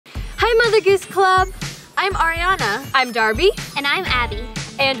Mother Goose Club. I'm Ariana. I'm Darby. And I'm Abby.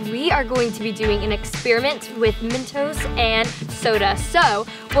 And we are going to be doing an experiment with Mentos and soda. So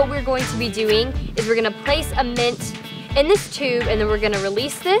what we're going to be doing is we're gonna place a mint in this tube and then we're gonna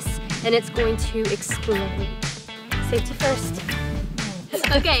release this and it's going to explode. Safety first.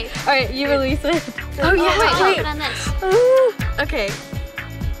 Okay. All right, you release it. Oh yeah, Wait. Put on this. Okay.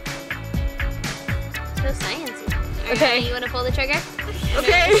 So sciencey. Okay. You want to pull the trigger?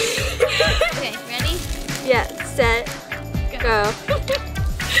 Okay. Okay, ready? Yeah, set, go.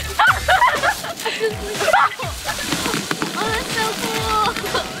 Oh, that's so cool.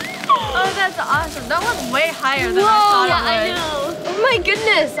 Oh, that's awesome. That one's way higher than I thought Yeah, it I know. Oh my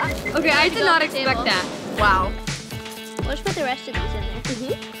goodness. Okay, I did not expect that. would. Wow. We'll just put the rest of these in there.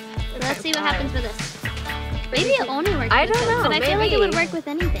 Mm-hmm. Let's see what happens with this. Maybe it only works I with don't Coke, know, but I feel like it would maybe. work with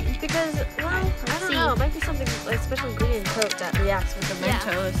anything. Because, well, I don't see. know. It might be something like special ingredient Coke that reacts with the Yeah.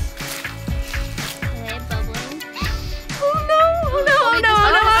 Mentos. Okay, bubbling. Oh no! Oh no! Oh no!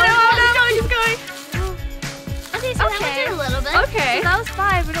 Oh no! He's going! Okay, so that Okay. did a little bit. Okay. So that was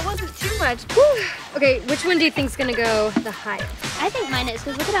 5, but it wasn't too much. Okay, which one do you think's gonna go the highest? I think mine is,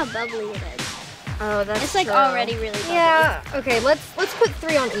 because look at how bubbly it is. Oh, that's It's like true. already really bubbly. Yeah. Okay, let's put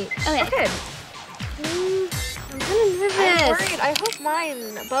 3 on each. Okay. Okay. I'm kind of nervous. I'm worried. I hope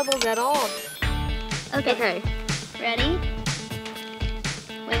mine bubbles at all. Okay. Okay, Ready?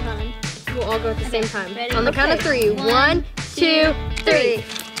 Wait, hold on. we'll all go at the Okay, same time. ready? On the count of Okay. 3. 1, 2, 3.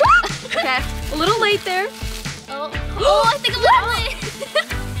 Okay. A little late there. Oh, I think I'm gonna win.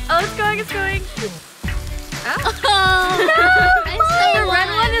 Oh, it's going. It's going. Oh, No, I still the red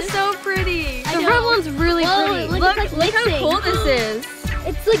won. one is so pretty. I The know. red one's really Whoa, pretty. look, it's like how mixing. cool this is.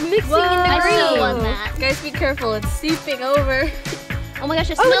 It's like mixing Whoa. in the I green. still won that. Guys, be careful. It's seeping over. Oh my gosh,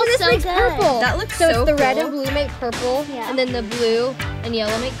 it Oh, smells this so makes good. purple. That looks so so it's the red cool. and blue make purple, Yeah. and then the blue and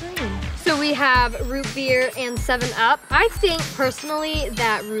yellow make green. So we have root beer and 7-Up. I think personally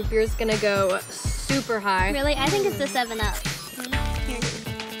that root beer is gonna go super high. Really? I think it's the 7-Up. Here.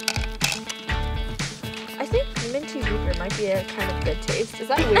 I think minty root beer might be a kind of good taste. Is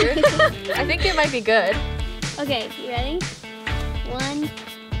that weird? I think it might be good. Okay, you ready? 1,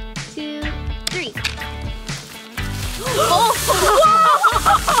 2, 3. Oh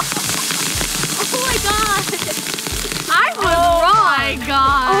my god! I was Oh wrong. my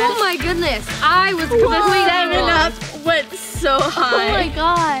god. Oh my goodness, I was completely 7-Up went so Oh high. my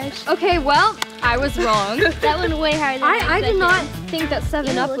gosh. Okay, well, I was wrong. That went way higher than I I did expected. not think that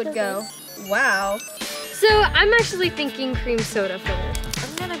 7-Up look would at go. this. Wow. So I'm actually thinking cream soda for this.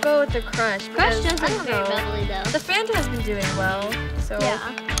 I'm gonna go with the Crush. Crush because, doesn't I don't very know. bubbly though. The Fanta has been doing well, so Yeah.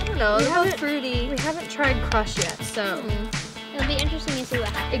 I don't know. We They're both haven't- fruity. We haven't tried Crush yet, so. It'll be interesting to see what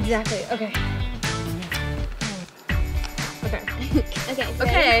happens. Exactly, okay. Okay. Okay.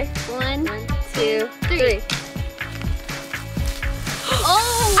 Okay. 1, 2, 3.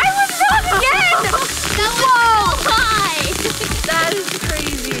 Oh! I was wrong again! That was so high! That is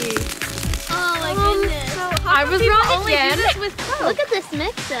crazy. Oh my goodness. I was wrong Only again. do this with Coke. Look at this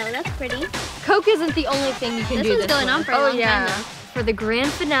mix though, that's pretty. Coke isn't the only thing you can This do one's going on for a Oh, long yeah. time though. For the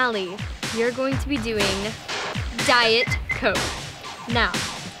grand finale, you're going to be doing Diet Coke. Now,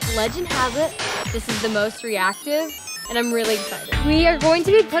 legend has it, this is the most reactive, and I'm really excited. We are going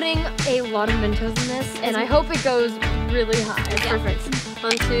to be putting a lot of Mentos in this, and I hope it goes really high. Yeah. Perfect.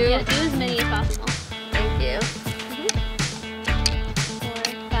 1, 2, Yeah, do as many as possible. Thank you.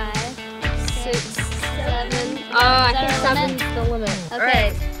 4, 5, 6, 7. Oh, I think Is that our 7's the limit. Okay.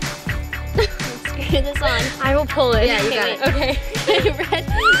 Alright. Let's screw this on. I will pull it. Yeah, you got it. Okay. Okay, ready?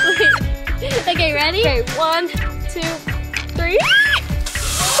 Wait. Okay, ready? Okay, 1, 2, 3.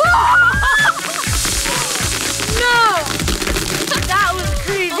 No! That was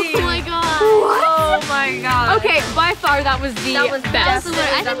crazy. Oh my god. Oh my god. Okay, by far that was the That was best. That was the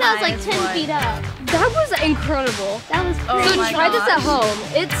worst. I the think that was like highest 10 one. feet up. That was incredible. That was Oh crazy. So my try this at gosh. home.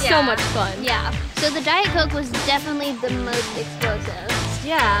 It's so Yeah. much fun. Yeah. So the Diet Coke was definitely the most explosive.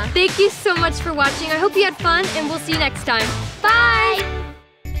 Yeah. Thank you so much for watching. I hope you had fun, and we'll see you next time. Bye!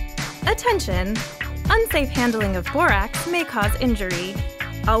 Attention! Unsafe handling of borax may cause injury.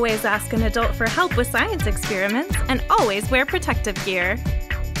 Always ask an adult for help with science experiments, and always wear protective gear.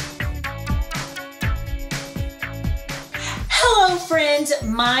 Hello friends,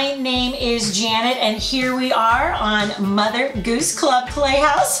 my name is Janet and here we are on Mother Goose Club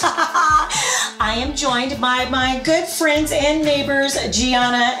Playhouse. I am joined by my good friends and neighbors,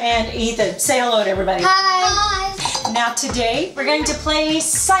 Gianna and Ethan. Say hello to everybody. Hi. Now today we're going to play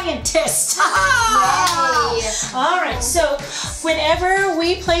scientist. All right, so whenever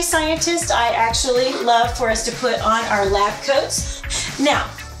we play scientist, I actually love for us to put on our lab coats. Now,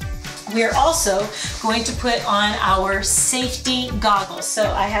 we're also going to put on our safety goggles.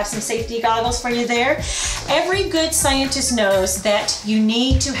 So I have some safety goggles for you there. Every good scientist knows that you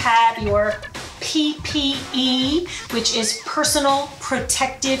need to have your PPE, which is personal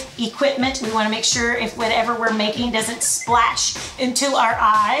protective equipment. We want to make sure if whatever we're making doesn't splash into our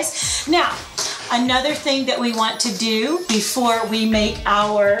eyes. Now, another thing that we want to do before we make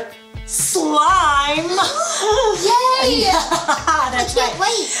our slime. Yay! That's I can't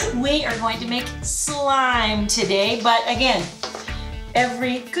right. We are going to make slime today, but again,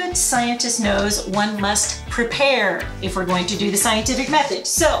 every good scientist knows one must prepare if we're going to do the scientific method.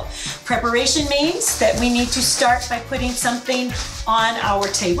 So, preparation means that we need to start by putting something on our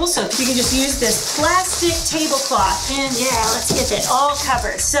table. So if you can just use this plastic tablecloth, and yeah, let's get that all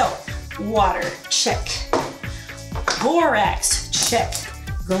covered. So, water, check. Borax, check.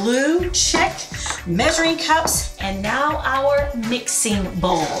 Glue, check. Measuring cups, and now our mixing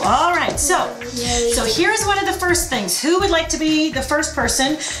bowl. All right, so here's one of the first things. Who would like to be the first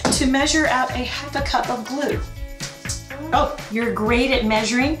person to measure out a half a cup of glue? Oh, you're great at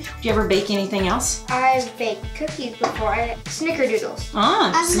measuring. Do you ever bake anything else? I've baked cookies before. Snickerdoodles.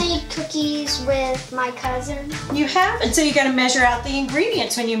 I've made cookies with my cousin. You have? And so you got to measure out the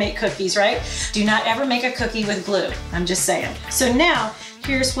ingredients when you make cookies, right? Do not ever make a cookie with glue. I'm just saying. So now,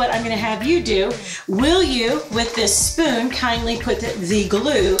 here's what I'm going to have you do. Will you, with this spoon, kindly put the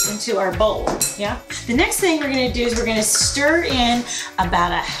glue into our bowl? Yeah? The next thing we're going to do is we're going to stir in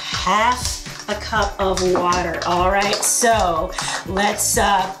about a half a cup of water. All right, so let's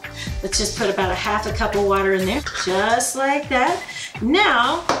just put about a half a cup of water in there, just like that.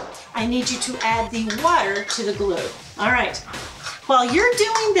 Now, I need you to add the water to the glue. All right, while you're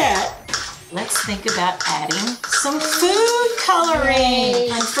doing that, let's think about adding some food coloring. Yay.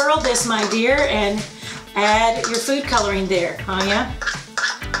 Unfurl this, my dear, and add your food coloring there. Oh, yeah?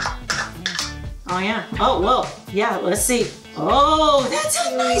 Oh, yeah. Oh, whoa. Yeah, let's see. Oh, that's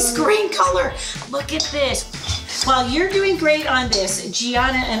a nice green color. Look at this. While you're doing great on this,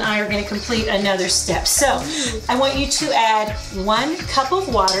 Gianna and I are going to complete another step. So I want you to add 1 cup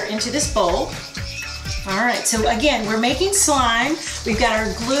of water into this bowl. All right, so again, we're making slime. We've got our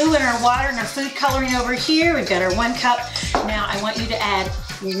glue and our water and our food coloring over here. We've got our 1 cup. Now I want you to add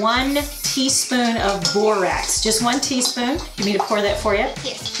 1 teaspoon of borax. Just 1 teaspoon. You need me to pour that for you?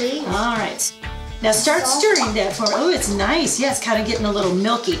 Yes, please. All right. Now start stirring that for me. Oh, it's nice. Yeah, it's kind of getting a little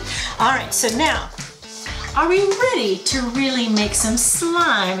milky. All right, so now, are we ready to really make some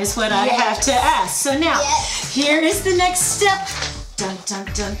slime is what I have to ask. So now, here is the next step. Dun, dun,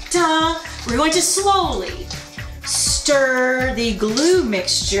 dun, dun. We're going to slowly stir the glue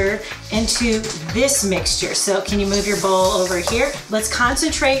mixture into this mixture. So can you move your bowl over here? Let's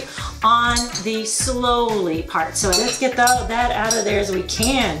concentrate on the slowly part. So let's get that out of there as we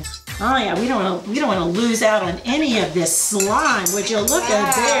can. Oh yeah, we don't want to lose out on any of this slime. Would you look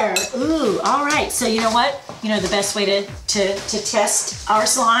at there? Ooh, all right. So you know what? You know the best way to test our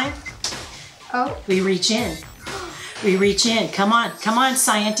slime? Oh. We reach in. We reach in. Come on,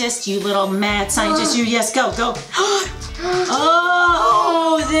 scientist. You little mad scientist. You, yes, go.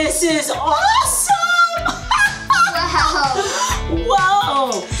 Oh, this is awesome!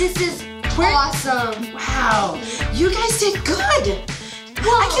 Wow. Whoa! This is awesome. Wow, you guys did good.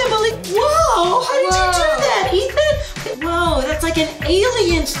 I can't believe, whoa, how did you do that, Ethan? Whoa, that's like an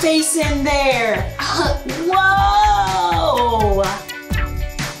alien face in there. Whoa.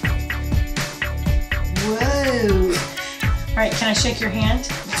 Whoa. All right, can I shake your hand?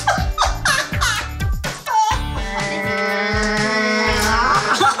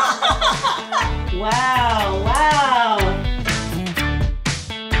 Wow, wow.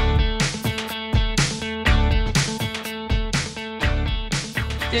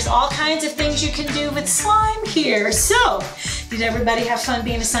 There's all kinds of things you can do with slime here. So, did everybody have fun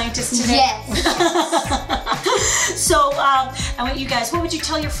being a scientist today? Yes. So, I want you guys, what would you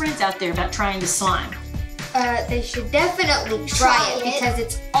tell your friends out there about trying the slime? They should definitely try it because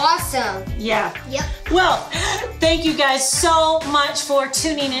it's awesome. Yeah. Yep. Well, thank you guys so much for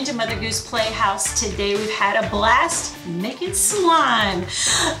tuning into Mother Goose Playhouse today. We've had a blast making slime.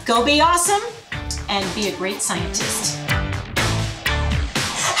 Go be awesome and be a great scientist.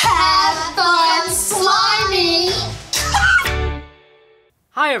 Have fun slimy!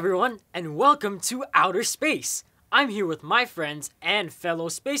 Hi everyone, and welcome to Outer Space. I'm here with my friends and fellow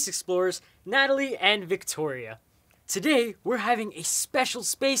space explorers, Natalie and Victoria. Today, we're having a special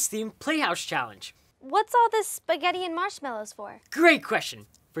space-themed Playhouse challenge. What's all this spaghetti and marshmallows for? Great question.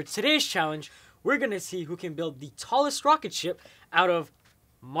 For today's challenge, we're gonna see who can build the tallest rocket ship out of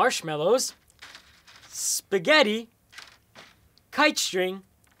marshmallows, spaghetti, kite string,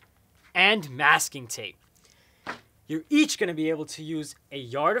 and masking tape. You're each going to be able to use a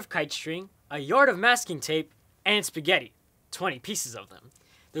yard of kite string, a yard of masking tape, and spaghetti, 20 pieces of them.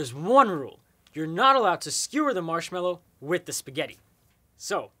 There's one rule. You're not allowed to skewer the marshmallow with the spaghetti.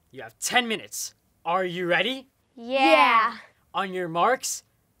 So, you have 10 minutes. Are you ready? Yeah. On your marks,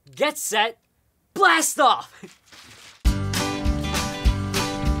 get set, blast off!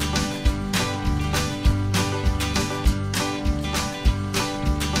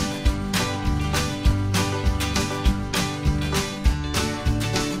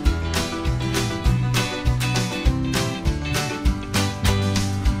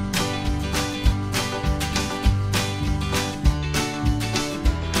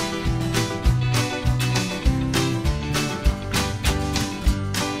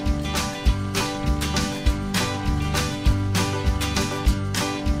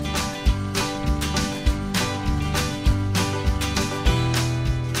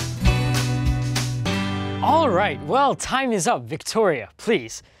 All right, well, time is up. Victoria,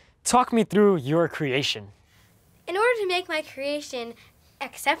 please, talk me through your creation. In order to make my creation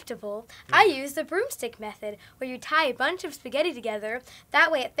acceptable, I use the broomstick method, where you tie a bunch of spaghetti together.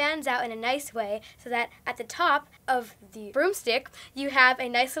 That way it fans out in a nice way, so that at the top of the broomstick, you have a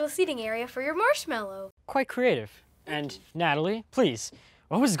nice little seating area for your marshmallow. Quite creative. And Natalie, please,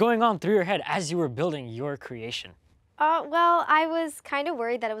 what was going on through your head as you were building your creation? Well, I was kind of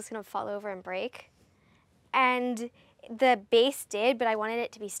worried that it was going to fall over and break. And the base did, but I wanted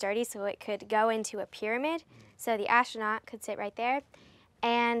it to be sturdy so it could go into a pyramid, so the astronaut could sit right there.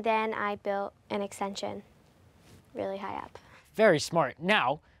 And then I built an extension really high up. Very smart.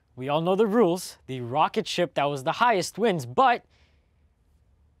 Now, we all know the rules. The rocket ship that was the highest wins, but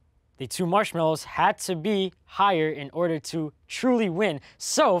the two marshmallows had to be higher in order to truly win.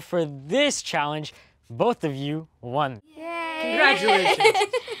 So for this challenge, both of you won. Yay! Congratulations.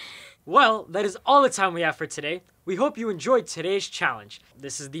 Well, that is all the time we have for today. We hope you enjoyed today's challenge.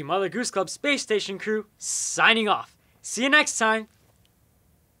 This is the Mother Goose Club Space Station crew signing off. See you next time.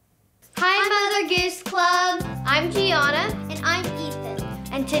 Hi, Mother Goose Club. I'm Gianna, And I'm Ethan.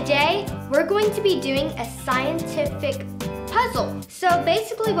 and today we're going to be doing a scientific puzzle. So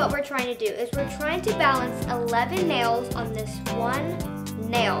basically what we're trying to do is we're trying to balance 11 nails on this one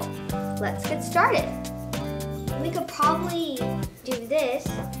nail. Let's get started. We could probably do this,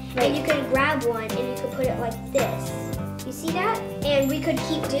 and you could grab one and you could put it like this. You see that? And we could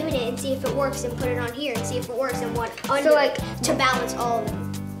keep doing it and see if it works and put it on here and see if it works and one under to balance all of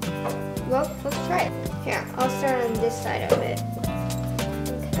them. Well, let's try it. Here, I'll start on this side of it.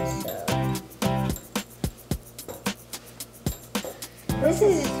 Okay, so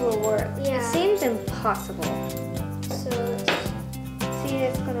This will work. Yeah. It seems impossible. so See,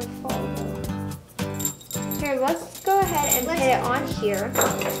 it's gonna fall. Here, let's go ahead and put it on here.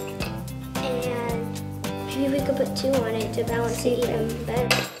 and maybe we could put two on it to balance it even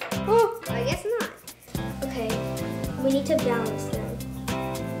better. Oh, I guess not. Okay, we need to balance them.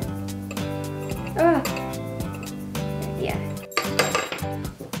 yeah.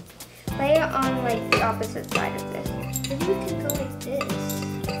 Lay it on like the opposite side of this. Maybe we could go like this.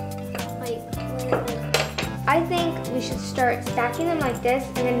 I think we should start stacking them like this,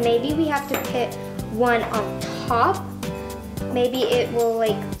 and then maybe we have to put one on top. Maybe it will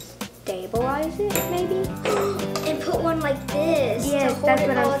like stabilize it, maybe. And put one like this Yes, to hold that's it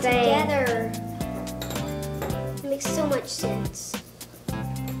what I'm all saying. together. It makes so much sense.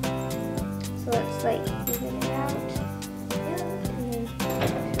 So let's like even it out.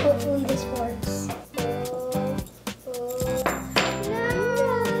 Hopefully this works.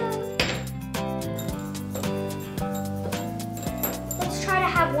 Let's try to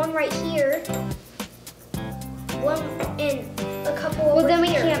have one right here. One and a couple over Well, then we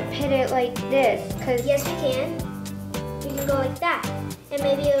here. can't put it like this, cause Yes, we can. We can go like that. And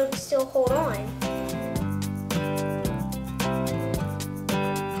maybe it'll still hold on.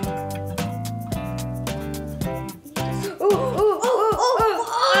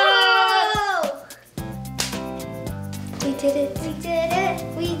 We did it. We did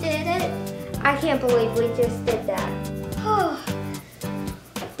it. We did it. I can't believe we just did that. Oh,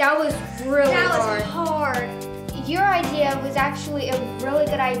 That was really that hard. was hard. Your idea was actually a really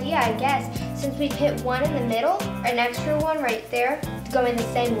good idea, I guess, since we put one in the middle, an extra one right there, to go in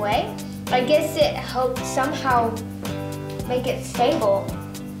the same way. I guess it helped somehow make it stable.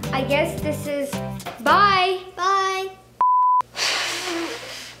 I guess this is bye. Bye.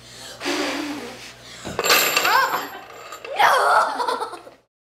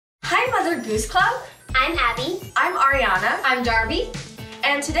 Hi, Mother Goose Club. I'm Abby. I'm Ariana. I'm Darby.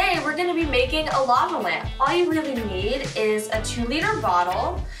 And today we're going to be making a lava lamp. All you really need is a 2-liter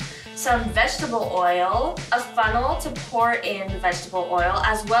bottle, some vegetable oil, a funnel to pour in the vegetable oil,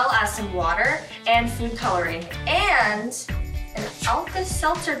 as well as some water and food coloring, and an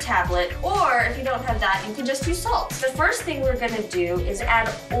Alka-Seltzer tablet, or if you don't have that, you can just use salt. The first thing we're gonna do is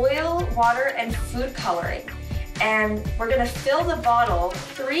add oil, water, and food coloring. And we're gonna fill the bottle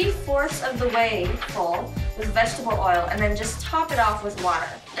 3/4 of the way full with vegetable oil, and then just top it off with water.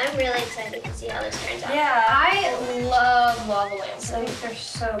 I'm really excited to see how this turns out. Yeah. I love lava lamps. I think they're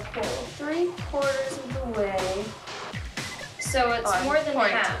so cool. 3/4 of the way. So it's I'm more than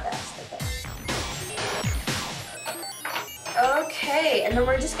pouring half. too fast, okay, and then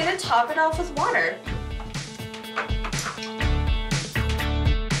we're just gonna top it off with water.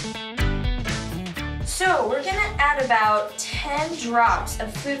 So we're gonna add about 10 drops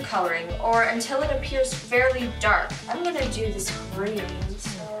of food coloring, or until it appears fairly dark. I'm gonna do this green,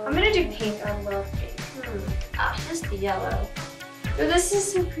 so... I'm gonna do pink. I love pink. Just the yellow. Oh, this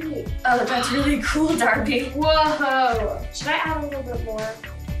is so pretty. Oh, that's really cool, Darby. Whoa! Should I add a little bit more?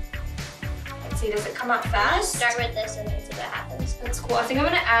 Let's see, does it come out Let's fast? start with this and then see what happens. That's cool. I think I'm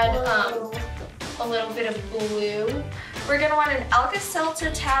gonna add a little bit of blue. We're gonna want an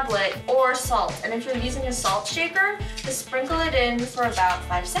Alka-Seltzer tablet or salt, and if you're using a salt shaker, just sprinkle it in for about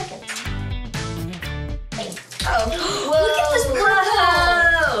 5 seconds. Oh, whoa, Look at this purple!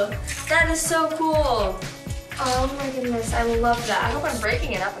 Whoa! That is so cool. Oh my goodness, I love I that. hope I'm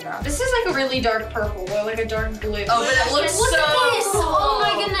breaking it up enough. This is like a really dark purple or like a dark blue. Oh, but it looks Look so at this! cool. Oh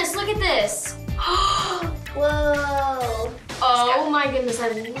my goodness, look at this! Whoa. Oh my goodness, I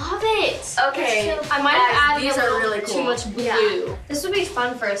love it! Okay, I might have added these a are little really too cool. much blue. Yeah. This would be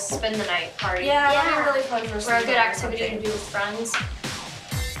fun for a spend the night party. Yeah, Yeah. that'd be really fun for Or a something good or activity to something. do with friends.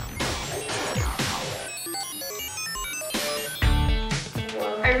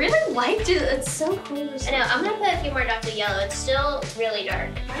 I really liked it. It's so cool. I know, I'm gonna put a few more drops of yellow. It's still really dark.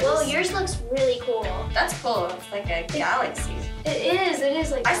 Whoa, yours looks really cool. That's cool. It's like a galaxy. It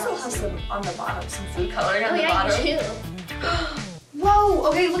is like I still have some on the bottom, some food coloring on Oh the yeah, bottom. you do. Whoa,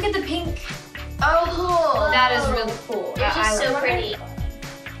 okay, look at the pink. Oh, cool. That is really cool. Yours I is so love it. pretty.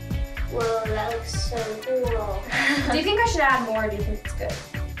 Whoa, that looks so cool. Do you think I should add more or do you think it's good?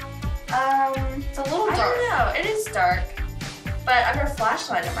 It's a little I dark. don't know. It is dark, but under a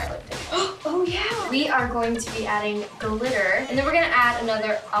flashlight it might look different. Oh yeah. We are going to be adding glitter, and then we're gonna add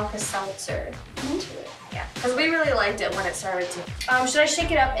another Alka-Seltzer into it. Yeah, because we really liked it when it started to. Should I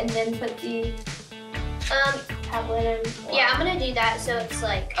shake it up and then put the tablet in? Yeah, I'm gonna do that so it's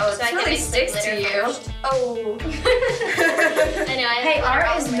like. Oh, so it I can really mix the sticks to glitter you. first. Oh. I know. I Hey, have glitter art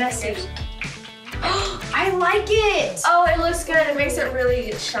all is over my messy. fingers. I like it. Oh, it looks good. It makes it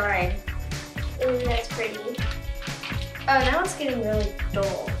really shine. Ooh, that's pretty. Oh, now it's getting really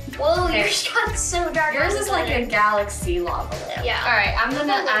dull. Whoa, Okay. yours got so dark. Yours is like a galaxy lava lamp. Yeah. All right, I'm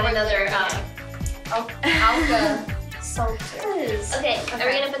gonna add another Alka-Seltzer. Okay, are we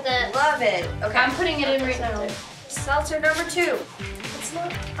gonna put the? Love it. Okay. I'm putting it in right now. Seltzer number 2. It's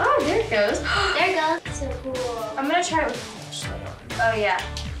not. Oh, there it goes. There you go. So cool. I'm gonna try it with the flashlight on. Oh yeah.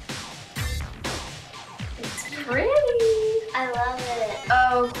 It's pretty. I love it.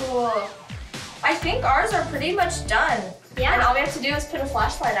 Oh cool. I think ours are pretty much done. Yeah. And all we have to do is put a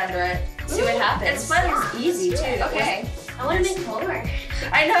flashlight under it. See what happens. It's fun. Yeah, It's easy let's do too. it. Okay. I want to make more.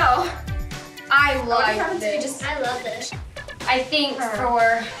 I know. I What like happens if you this. I love this. I think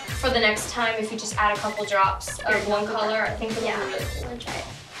for the next time, if you just add a couple drops of one color, I think it'll Yeah. be really I'm cool. gonna try it.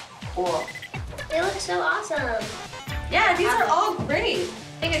 Cool. They look so awesome. Yeah, these are all great.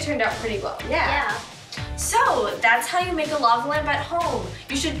 I think it turned out pretty well. Yeah. So that's how you make a lava lamp at home.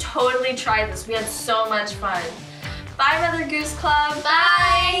 You should totally try this. We had so much fun. Bye, Mother Goose Club.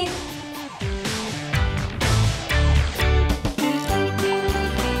 Bye.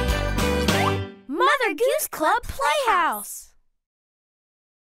 Mother Goose Club Playhouse.